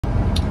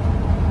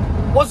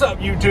What's up,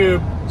 YouTube?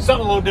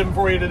 Something a little different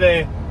for you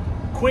today.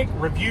 Quick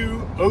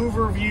review,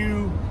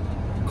 overview,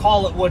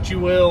 call it what you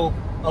will,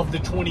 of the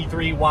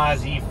 23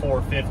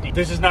 YZ450.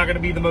 This is not going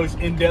to be the most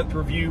in-depth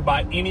review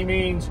by any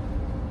means.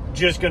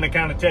 Just going to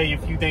kind of tell you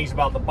a few things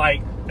about the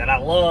bike that I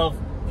love,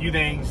 a few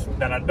things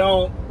that I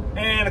don't,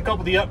 and a couple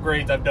of the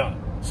upgrades I've done.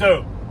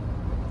 So,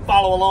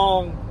 follow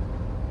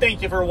along.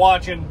 Thank you for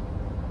watching.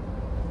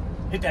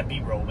 Hit that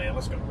B-roll, man.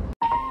 Let's go.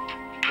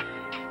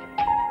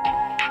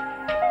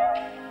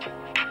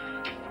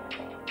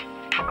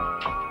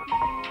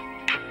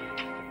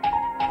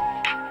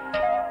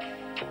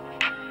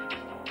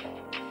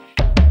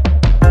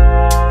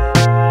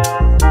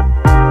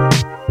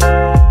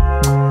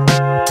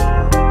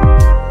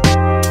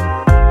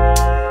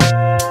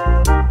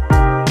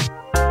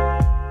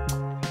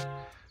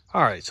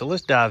 All right, so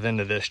let's dive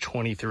into this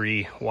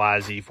 23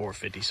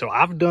 YZ450. So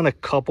I've done a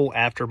couple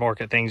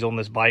aftermarket things on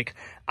this bike.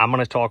 I'm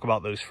going to talk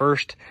about those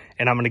first,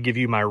 and I'm going to give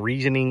you my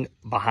reasoning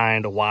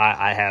behind why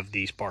I have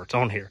these parts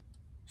on here.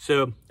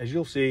 So as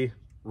you'll see,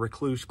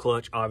 Recluse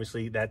clutch,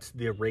 obviously that's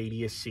the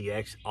Radius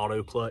CX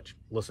auto clutch.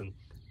 Listen,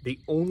 the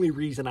only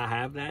reason I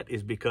have that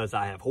is because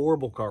I have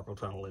horrible carpal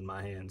tunnel in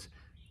my hands,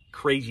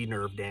 crazy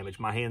nerve damage.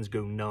 My hands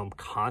go numb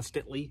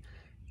constantly.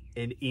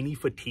 And any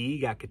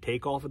fatigue I could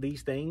take off of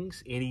these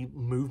things, any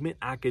movement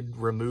I could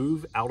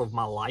remove out of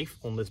my life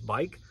on this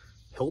bike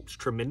helps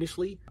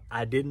tremendously.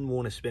 I didn't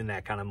want to spend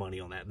that kind of money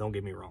on that. Don't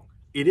get me wrong.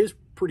 It is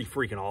pretty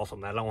freaking awesome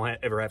that I don't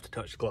ever have to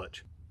touch the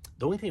clutch.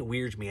 The only thing that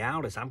weirds me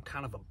out is I'm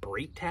kind of a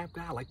brake tap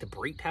guy. I like to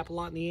brake tap a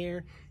lot in the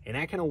air, and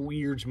that kind of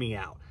weirds me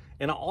out.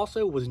 And I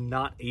also was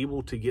not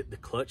able to get the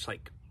clutch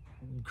like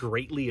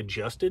greatly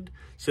adjusted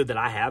so that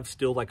I have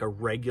still like a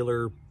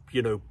regular,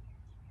 you know,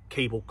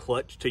 cable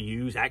clutch to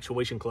use,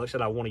 actuation clutch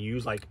that I want to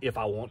use like if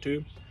I want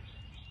to.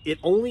 It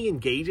only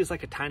engages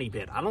like a tiny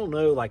bit. I don't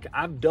know, like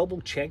I've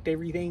double checked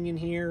everything in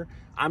here.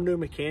 I'm no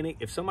mechanic.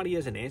 If somebody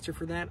has an answer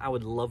for that, I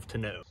would love to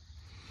know.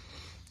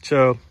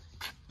 So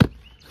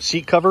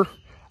seat cover,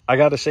 I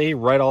gotta say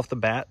right off the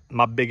bat,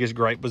 my biggest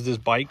gripe with this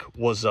bike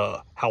was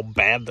how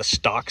bad the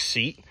stock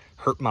seat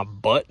hurt my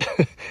butt.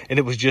 And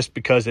it was just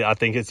because I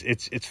think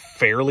it's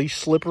fairly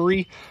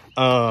slippery.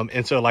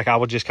 And so like I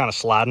was just kind of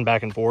sliding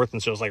back and forth,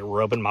 and so it's like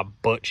rubbing my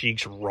butt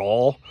cheeks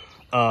raw.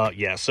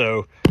 Yeah,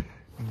 so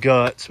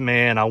guts,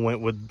 man, I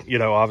went with, you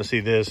know, obviously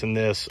this and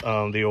this,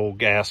 the old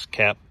gas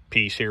cap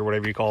piece here,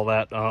 whatever you call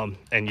that.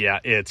 And yeah,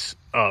 it's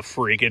a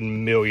freaking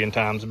million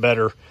times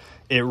better.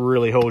 It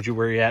really holds you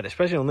where you're at,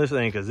 especially on this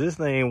thing, because this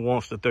thing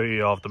wants to throw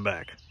you off the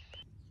back.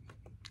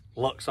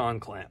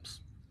 Luxon clamps.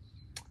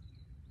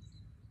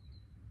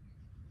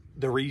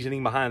 The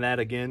reasoning behind that,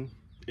 again,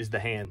 is the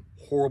hand.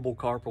 Horrible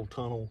carpal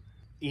tunnel.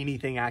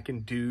 Anything I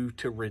can do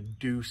to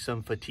reduce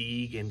some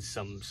fatigue and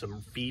some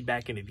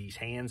feedback into these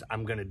hands,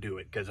 I'm going to do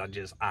it because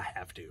I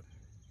have to.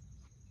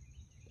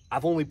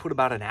 I've only put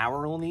about an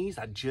hour on these.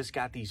 I just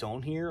got these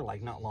on here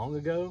like not long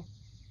ago.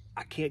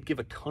 I can't give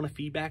a ton of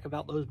feedback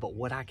about those, but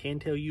what I can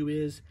tell you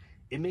is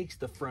it makes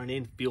the front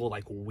end feel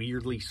like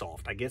weirdly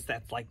soft. I guess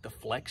that's like the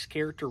flex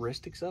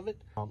characteristics of it.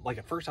 Like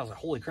at first I was like,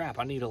 holy crap,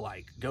 I need to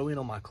like go in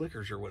on my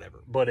clickers or whatever.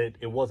 But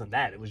it wasn't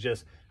that. It was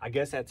just, I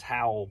guess that's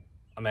how,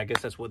 I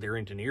guess that's what they're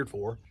engineered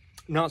for.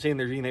 I'm not saying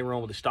there's anything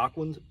wrong with the stock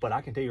ones, but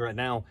I can tell you right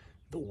now,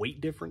 the weight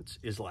difference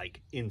is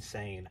like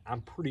insane.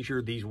 I'm pretty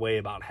sure these weigh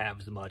about half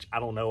as much. I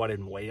don't know, I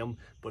didn't weigh them,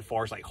 but as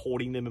far as like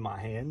holding them in my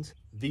hands,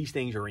 these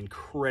things are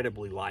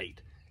incredibly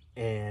light.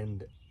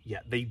 And yeah,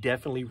 they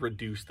definitely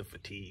reduce the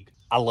fatigue.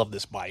 I love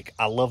this bike.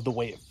 I love the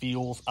way it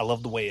feels. I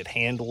love the way it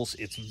handles.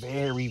 It's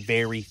very,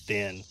 very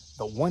thin.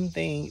 The one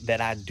thing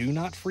that I do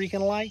not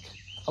freaking like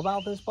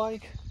about this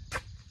bike,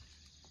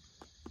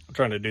 I'm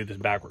trying to do this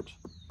backwards.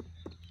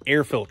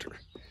 Air filter.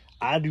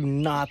 I do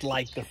not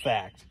like the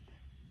fact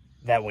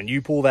that when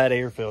you pull that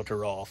air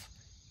filter off,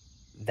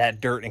 that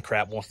dirt and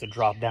crap wants to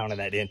drop down in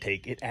that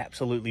intake. It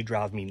absolutely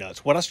drives me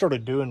nuts. What I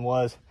started doing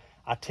was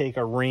I take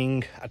a little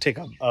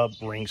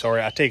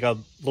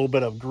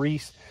bit of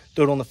grease,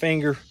 throw it on the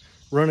finger,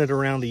 run it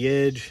around the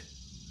edge,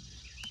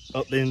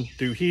 up in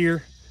through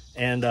here,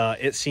 and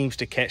it seems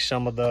to catch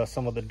some of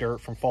the dirt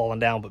from falling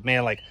down. But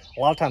man, like a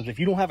lot of times if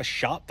you don't have a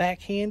shop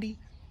vac handy,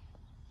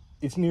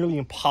 it's nearly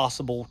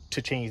impossible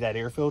to change that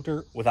air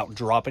filter without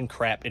dropping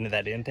crap into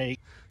that intake.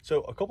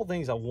 So a couple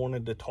things I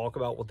wanted to talk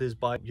about with this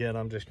bike. Yet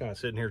I'm just kind of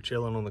sitting here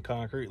chilling on the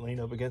concrete,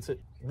 leaning up against it.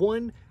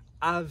 One,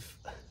 I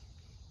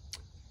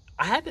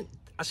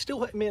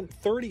still, man,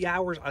 30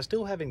 hours, I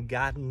still haven't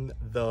gotten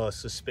the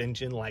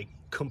suspension like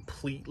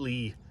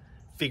completely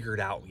figured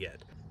out yet.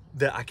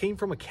 I came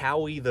from a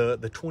Cowie, the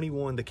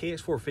 21, the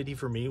KX450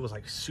 for me was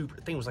like super,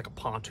 the thing was like a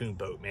pontoon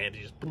boat, man.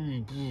 It just,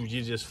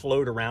 you just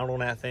float around on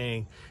that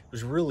thing. It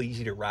was real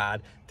easy to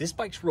ride. This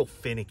bike's real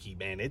finicky,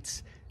 man.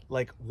 It's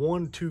like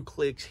 1-2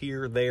 clicks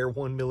here, there,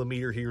 1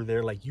 millimeter here,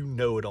 there. Like, you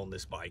know it on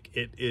this bike.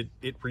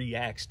 It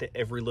reacts to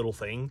every little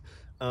thing.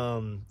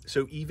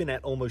 So even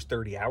at almost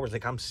 30 hours,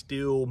 like I'm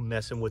still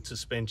messing with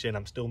suspension.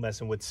 I'm still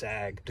messing with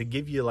sag. To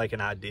give you like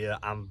an idea,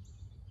 I'm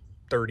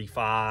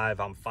 35,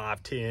 I'm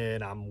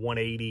 5'10", I'm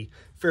 180,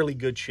 fairly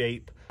good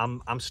shape.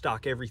 I'm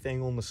stock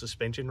everything on the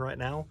suspension right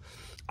now.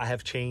 I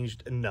have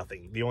changed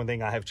nothing. The only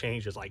thing I have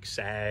changed is like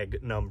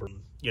sag, number,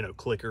 you know,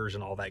 clickers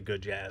and all that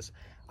good jazz.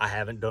 I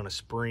haven't done a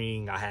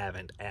spring, I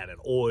haven't added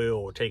oil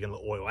or taken the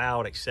oil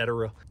out,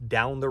 etc.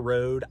 Down the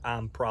road,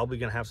 I'm probably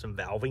gonna have some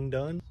valving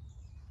done.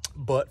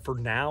 But for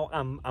now,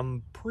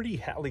 I'm pretty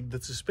happy. Like, the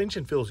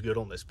suspension feels good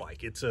on this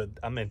bike.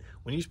 I mean,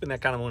 when you spend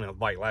that kind of money on a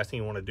bike, last thing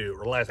you want to do,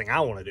 or last thing I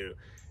want to do,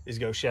 is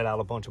go shed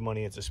out a bunch of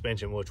money in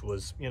suspension, which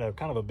was, you know,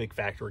 kind of a big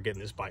factor of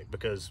getting this bike,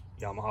 because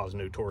Yamaha's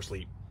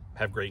notoriously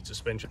have great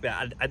suspension.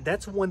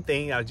 That's one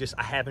thing I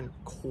haven't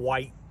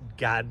quite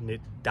gotten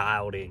it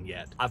dialed in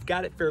yet. I've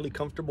got it fairly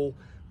comfortable,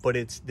 but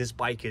this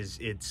bike is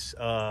it's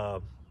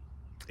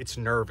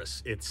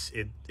nervous.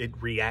 It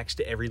reacts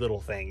to every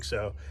little thing.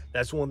 So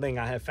that's one thing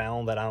I have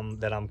found that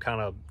I'm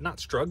kind of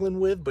not struggling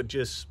with, but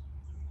just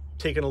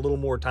taking a little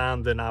more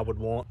time than I would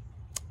want.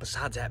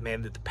 Besides that,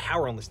 man, the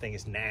power on this thing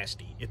is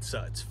nasty. It's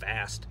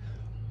fast.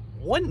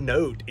 One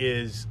note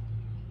is,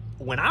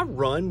 when I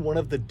run one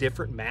of the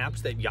different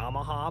maps that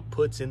Yamaha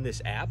puts in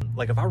this app,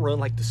 like if I run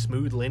like the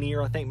smooth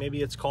linear, I think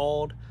maybe it's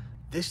called,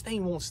 this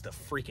thing wants to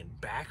freaking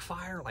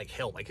backfire like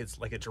hell. Like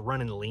it's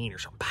running lean or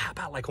something. Pow,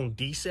 pow. Like on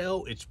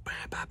decel, it's pow,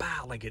 pow,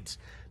 pow. Like it's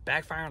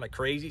backfiring like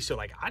crazy. So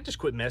like I just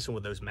quit messing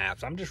with those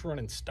maps. I'm just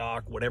running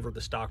stock, whatever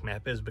the stock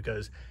map is,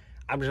 because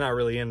I'm just not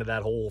really into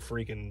that whole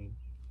freaking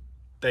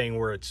thing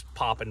where it's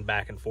popping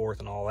back and forth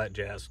and all that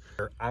jazz.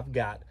 I've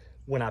got,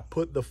 when I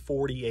put the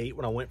 48,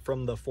 when I went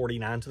from the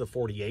 49 to the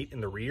 48 in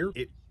the rear,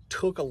 it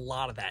took a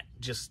lot of that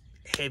just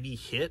heavy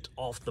hit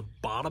off the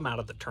bottom out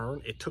of the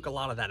turn. It took a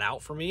lot of that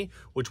out for me,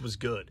 which was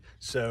good.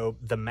 So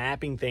the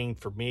mapping thing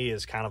for me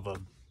is kind of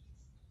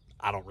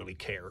I don't really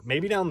care.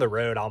 Maybe down the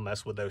road I'll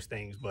mess with those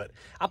things, but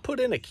I put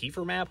in a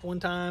Kiefer map one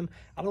time.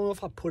 I don't know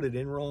if I put it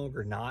in wrong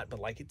or not, but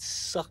like it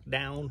sucked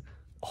down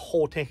a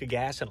whole tank of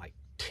gas in like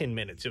 10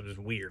 minutes. It was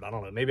weird. I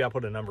don't know. Maybe I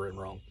put a number in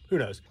wrong. Who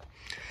knows?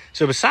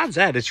 So besides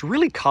that, it's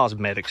really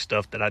cosmetic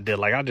stuff that I did.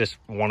 Like, I just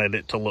wanted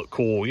it to look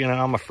cool. You know,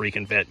 I'm a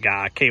freaking vet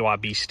guy.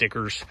 KYB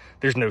stickers.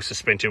 There's no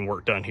suspension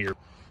work done here.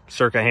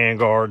 Circa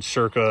handguards,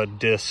 Circa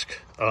disc,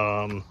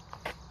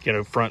 you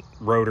know, front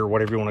rotor,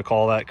 whatever you want to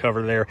call that,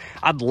 cover there.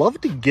 I'd love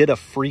to get a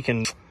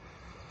freaking,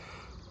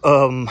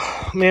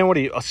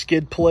 man, a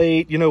skid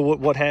plate, you know,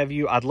 what have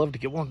you. I'd love to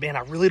get one. Man,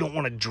 I really don't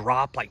want to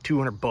drop like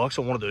 $200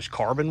 on one of those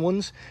carbon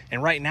ones.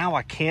 And right now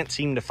I can't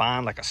seem to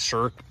find like a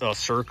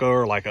Circa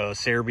or like a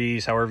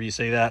Cerbis, however you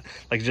say that,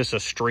 like just a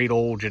straight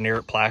old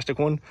generic plastic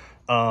one.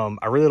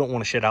 I really don't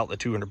want to shit out the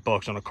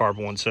 $200 on a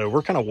carbon one. So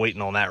we're kind of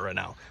waiting on that right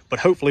now, but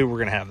hopefully we're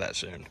going to have that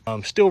soon.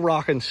 Still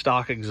rocking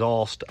stock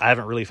exhaust. I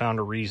haven't really found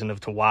a reason as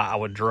to why I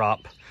would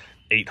drop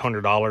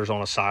 $800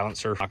 on a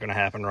silencer. Not going to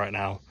happen right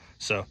now.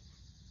 So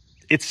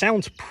it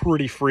sounds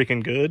pretty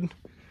freaking good,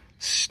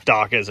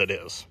 stock as it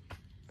is.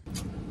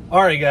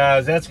 All right,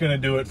 guys, that's going to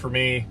do it for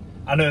me.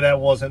 I know that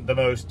wasn't the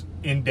most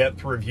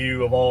in-depth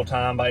review of all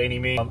time by any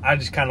means. I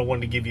just kind of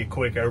wanted to give you a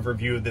quick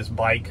overview of this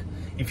bike.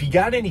 If you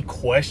got any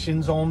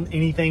questions on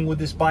anything with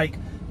this bike,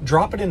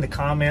 drop it in the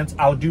comments.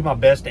 I'll do my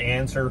best to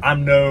answer.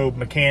 I'm no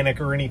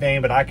mechanic or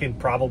anything, but I can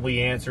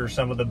probably answer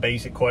some of the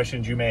basic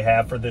questions you may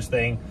have for this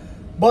thing.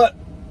 But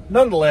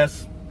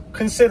nonetheless,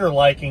 consider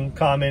liking,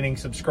 commenting,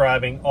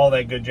 subscribing, all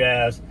that good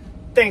jazz.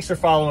 Thanks for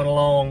following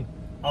along.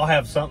 I'll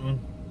have something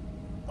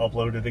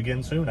uploaded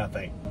again soon, I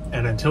think.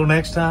 And until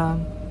next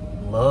time,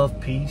 love,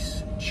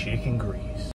 peace, chicken grease.